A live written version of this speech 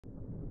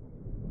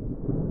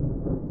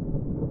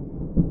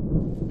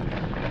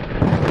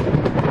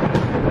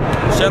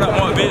Shout out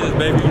Marcvizionz,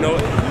 baby, you know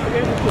it.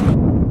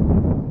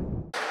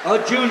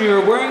 A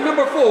junior wearing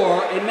number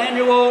 4,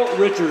 Emanuel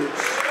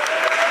Richards.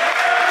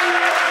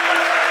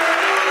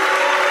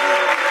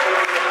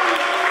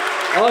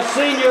 A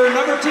senior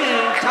number 10,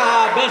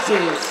 Ty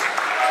Besses.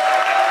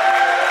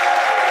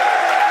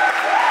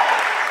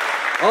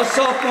 A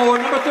sophomore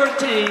number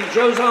 13,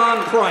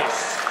 Josan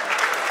Price.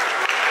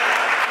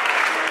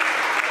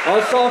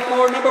 A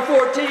sophomore number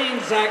 14,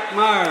 Zach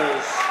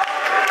Myers.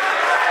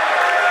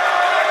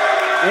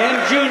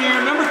 And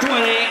junior number 20,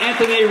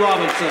 Anthony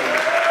Robinson.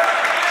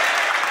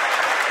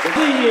 The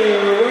senior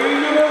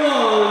wearing number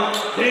 1,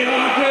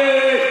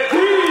 Deontay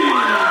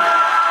Green.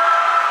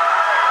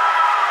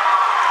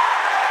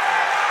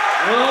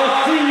 A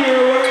senior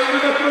wearing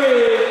number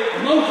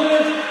 3,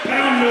 Moses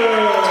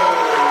Pounder.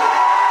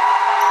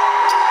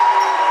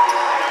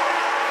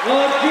 A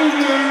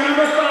junior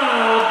number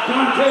 5,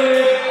 Dante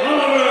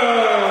Oliver.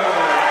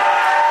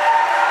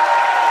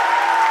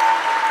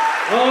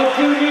 A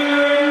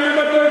junior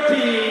number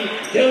 13,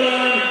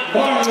 Dylan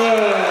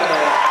Barnwell.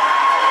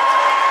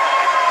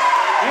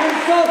 And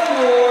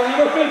sophomore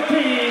number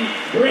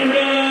 15,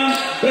 Brendan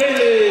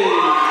Bailey.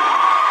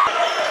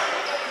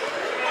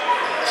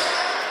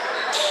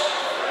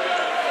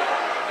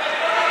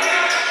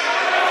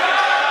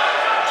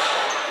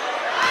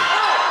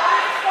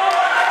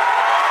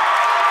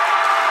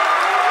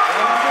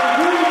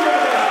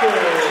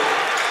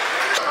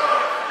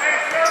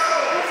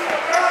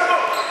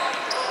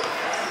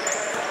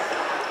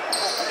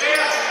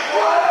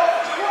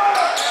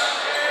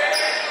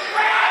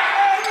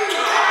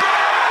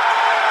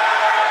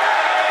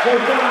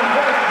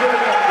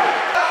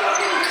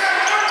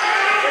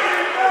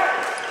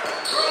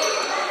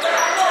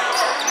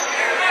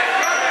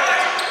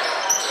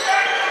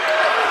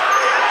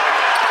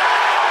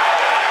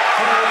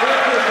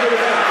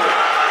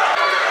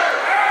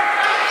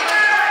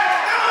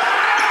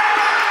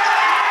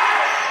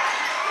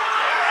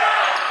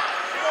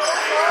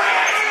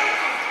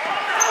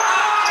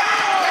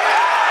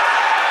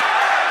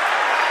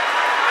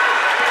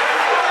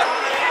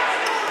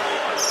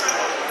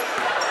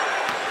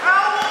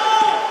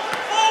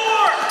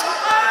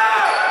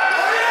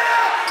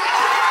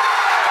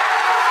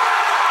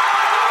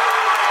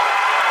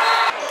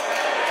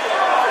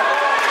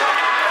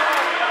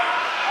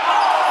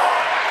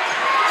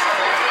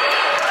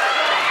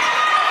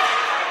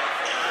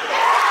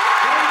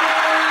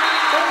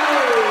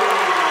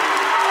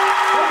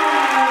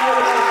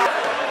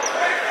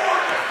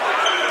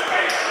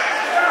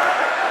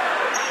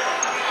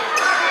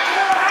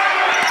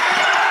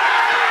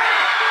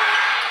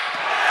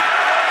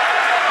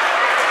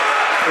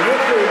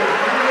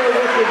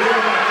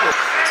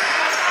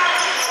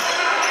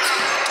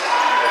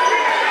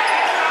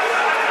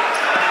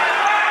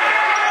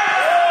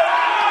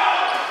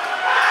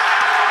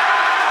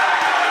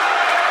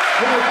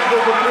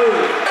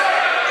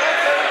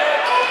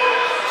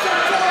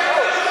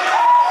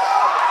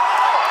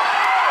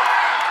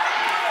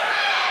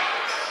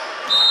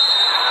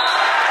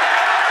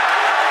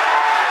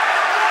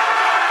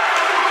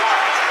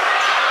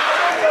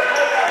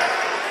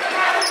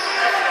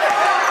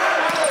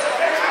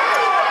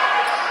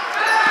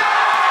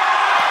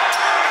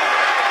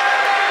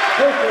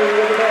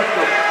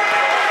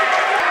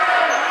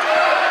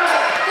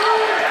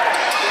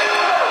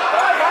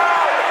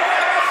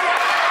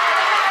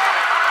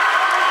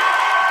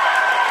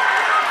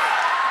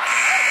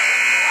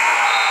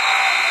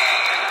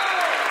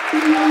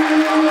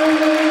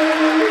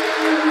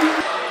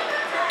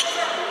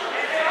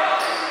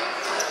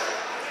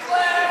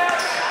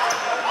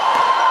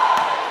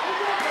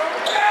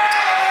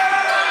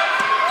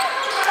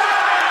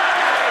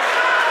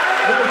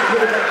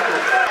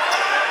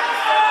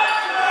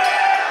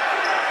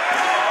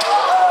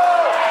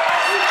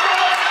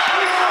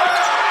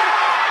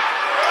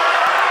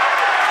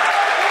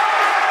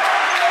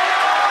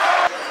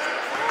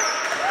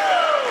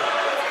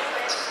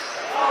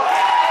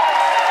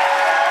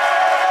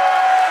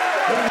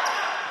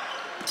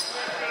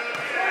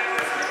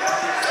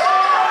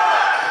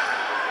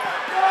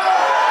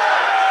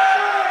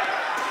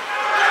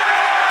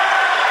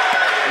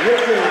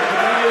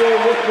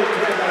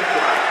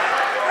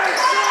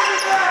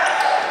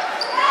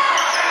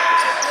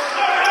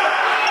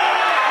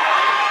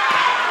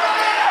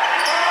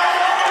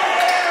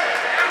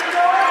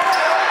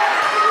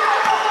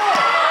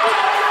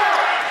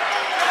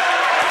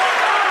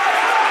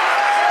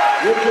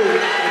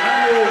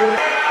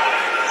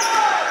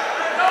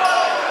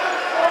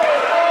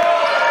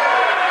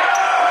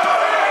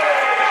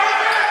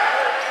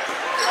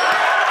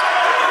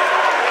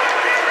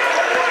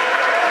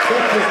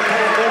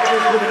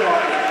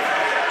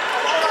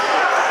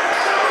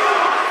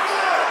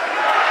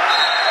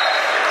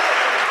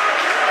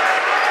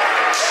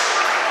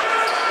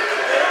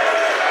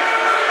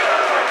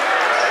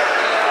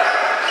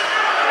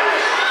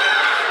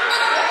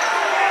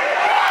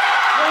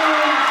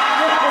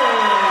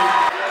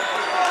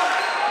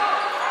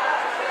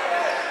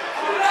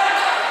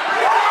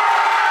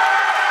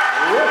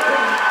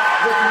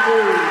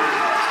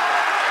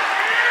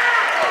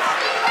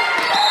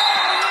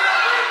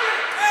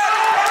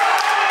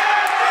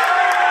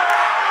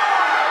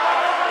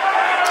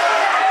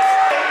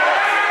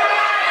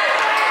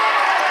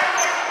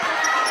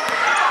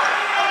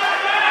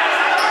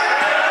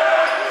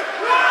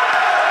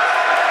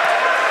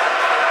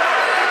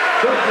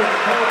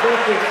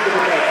 Richards to the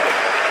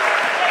basket.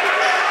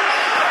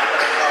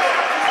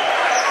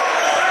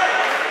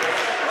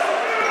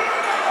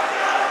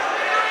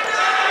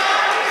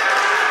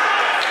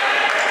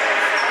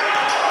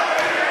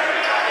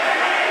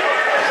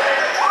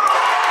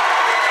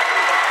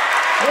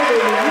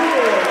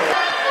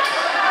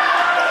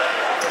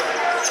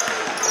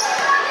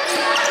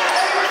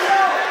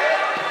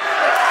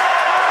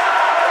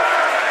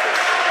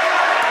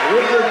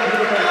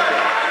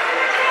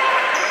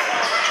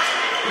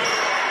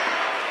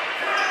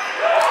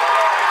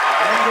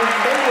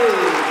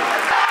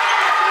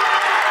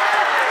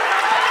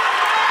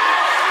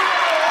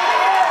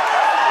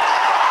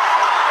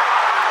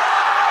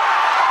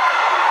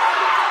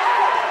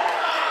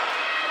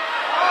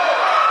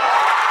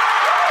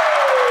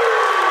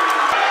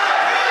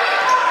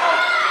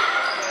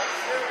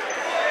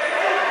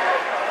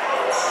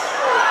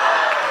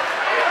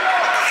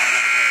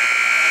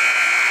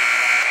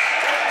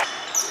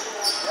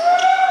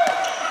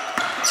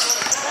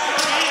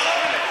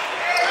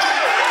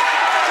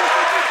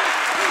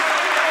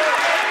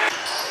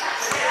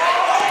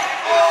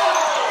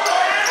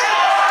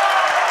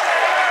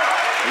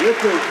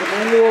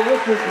 Emanuel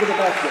with the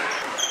basket.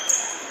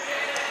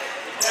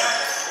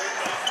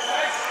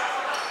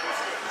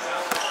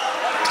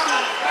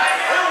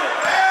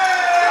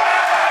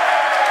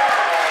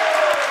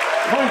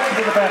 Points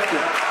to the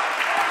basket.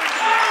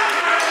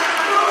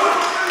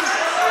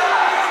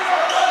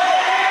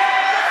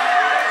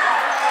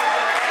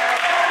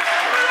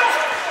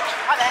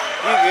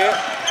 You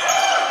good?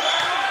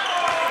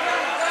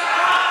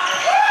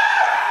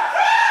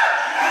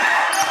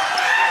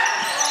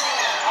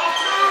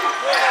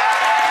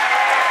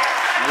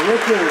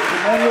 Richards,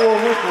 Emanuel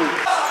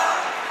Richards.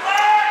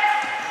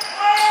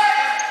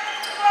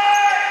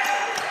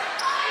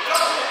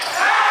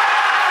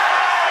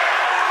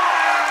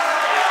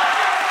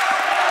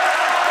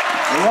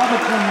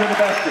 Robinson with the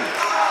basket.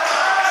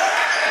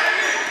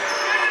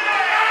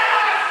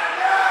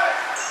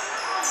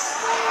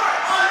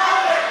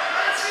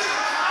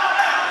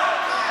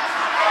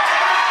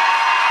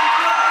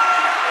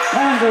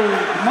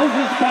 Pounders,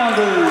 Moses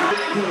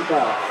Pounders, team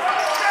foul.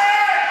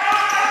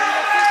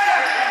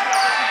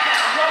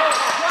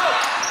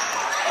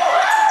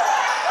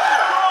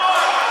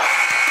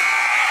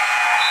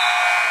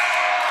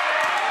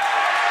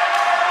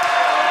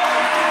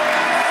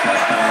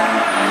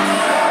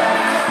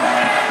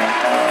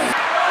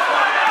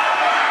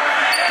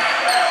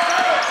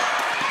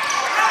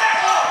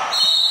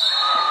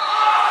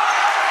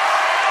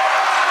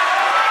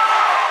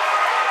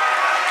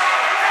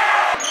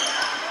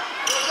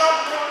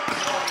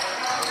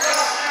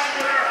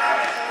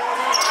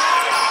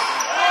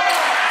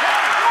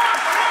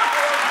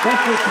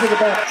 Richards to the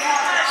back.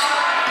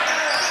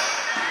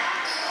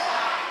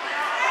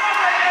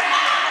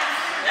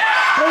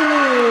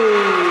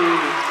 Bailey!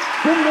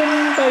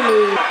 Brendan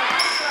Bailey!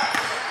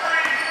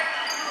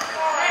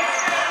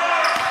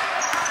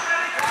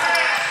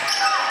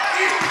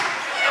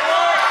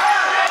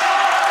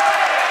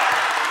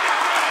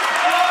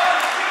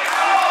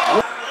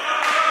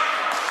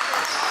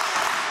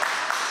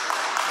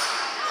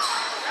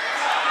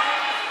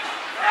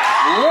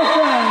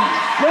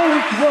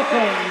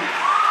 Wilkins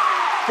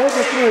for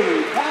the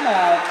three.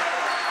 Timeout,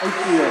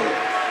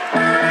 ACA.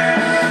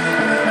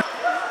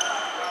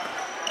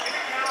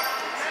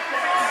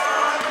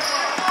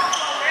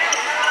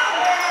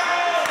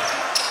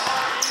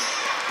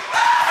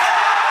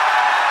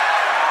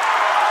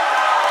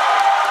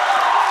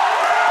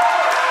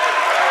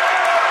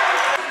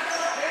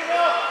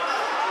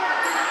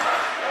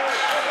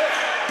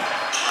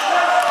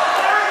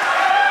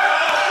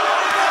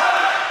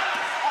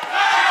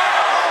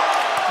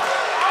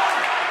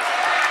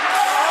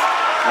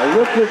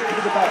 Richards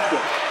to the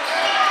basket.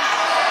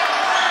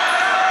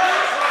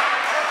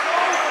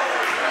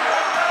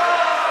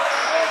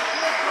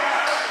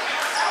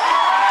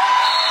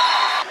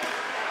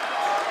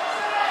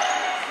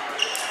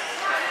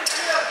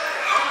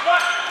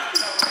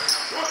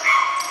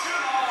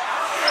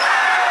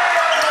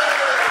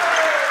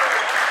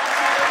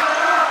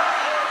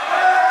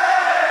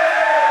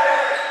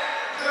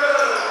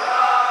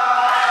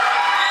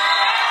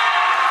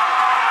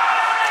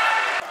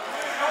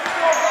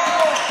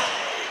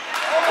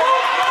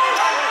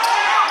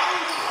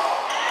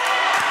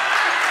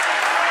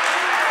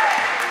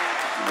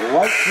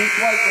 White with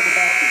the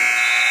basket.